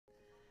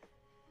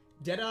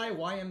Deadeye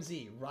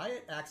YMZ.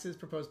 Riot axes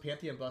proposed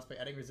Pantheon buffs by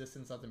adding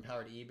resistance of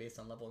empowered E based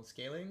on level and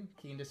scaling.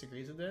 Keen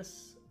disagrees with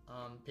this.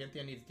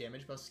 Pantheon needs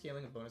damage buff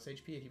scaling with bonus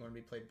HP if you want to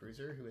be played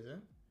Bruiser, who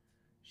isn't.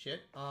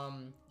 Shit.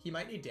 He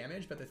might need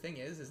damage, but the thing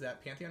is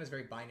that Pantheon is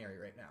very binary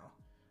right now.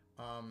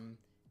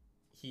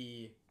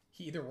 He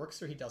either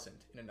works or he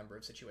doesn't in a number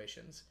of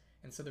situations.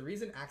 And so the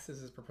reason Axis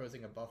is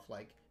proposing a buff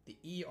like the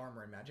E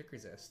armor and magic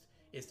resist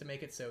is to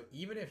make it so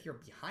even if you're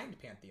behind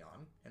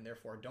Pantheon and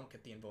therefore don't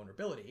get the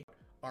invulnerability,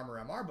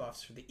 armor MR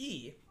buffs for the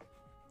E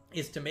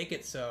is to make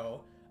it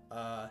so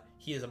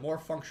he is a more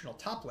functional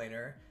top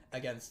laner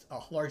against a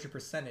larger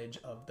percentage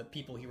of the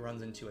people he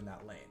runs into in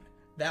that lane.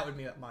 That would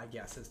be my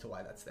guess as to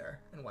why that's there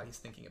and why he's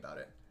thinking about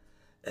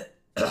it.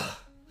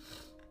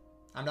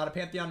 I'm not a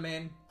Pantheon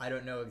main. I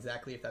don't know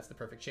exactly if that's the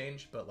perfect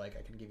change, but like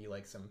I can give you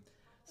like some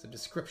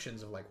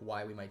descriptions of like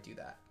why we might do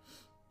that.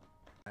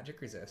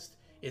 Magic resist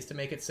is to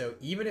make it so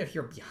even if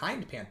you're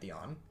behind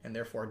Pantheon and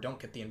therefore don't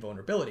get the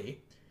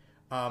invulnerability,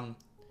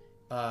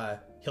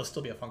 he'll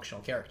still be a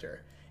functional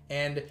character.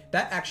 And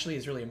that actually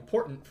is really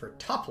important for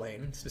top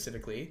lane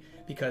specifically,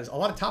 because a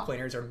lot of top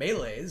laners are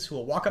melees who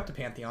will walk up to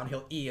Pantheon,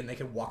 he'll E, and they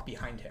can walk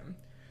behind him.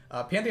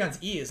 Pantheon's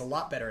E is a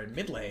lot better in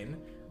mid lane,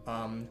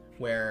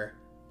 where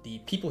the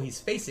people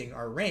he's facing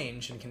are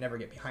ranged and can never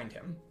get behind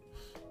him.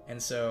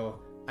 And so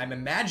I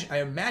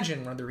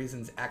imagine one of the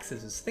reasons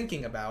Axis is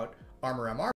thinking about armor MR